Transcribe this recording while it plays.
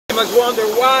must wonder,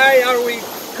 why are we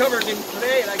covered in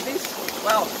clay like this?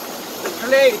 Well, the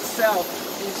clay itself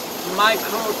is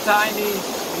micro, tiny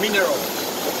minerals.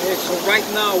 Okay, so right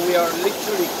now we are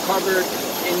literally covered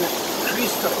in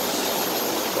crystals.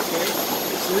 Okay,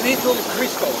 it's little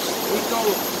crystals, little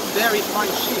very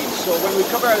fine sheets. So when we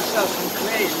cover ourselves in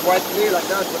clay, in white clay like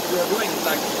that, what we are doing is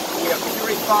like we are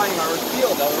purifying our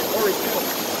field, our auric field.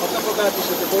 On top of that, it's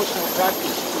a devotional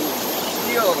practice to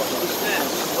heal this land.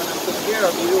 So when I come here,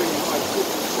 I do, I put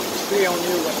clay on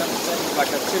you, what I'm saying, like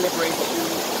I celebrate you,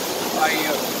 I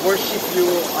worship you,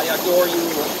 I adore you,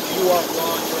 you are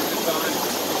one, you're divine.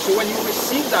 So when you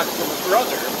receive that from a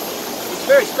brother, it's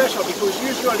very special, because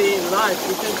usually in life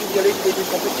we tend to be a little bit in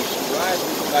competition, right?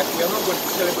 Like we are not going to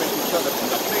celebrate each other from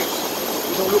that place.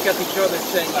 We don't look at each other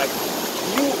saying like,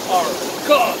 you are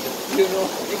God, you know,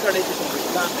 incarnated on this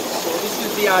planet. So this is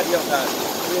the idea of that,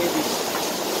 create this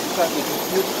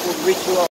beautiful ritual.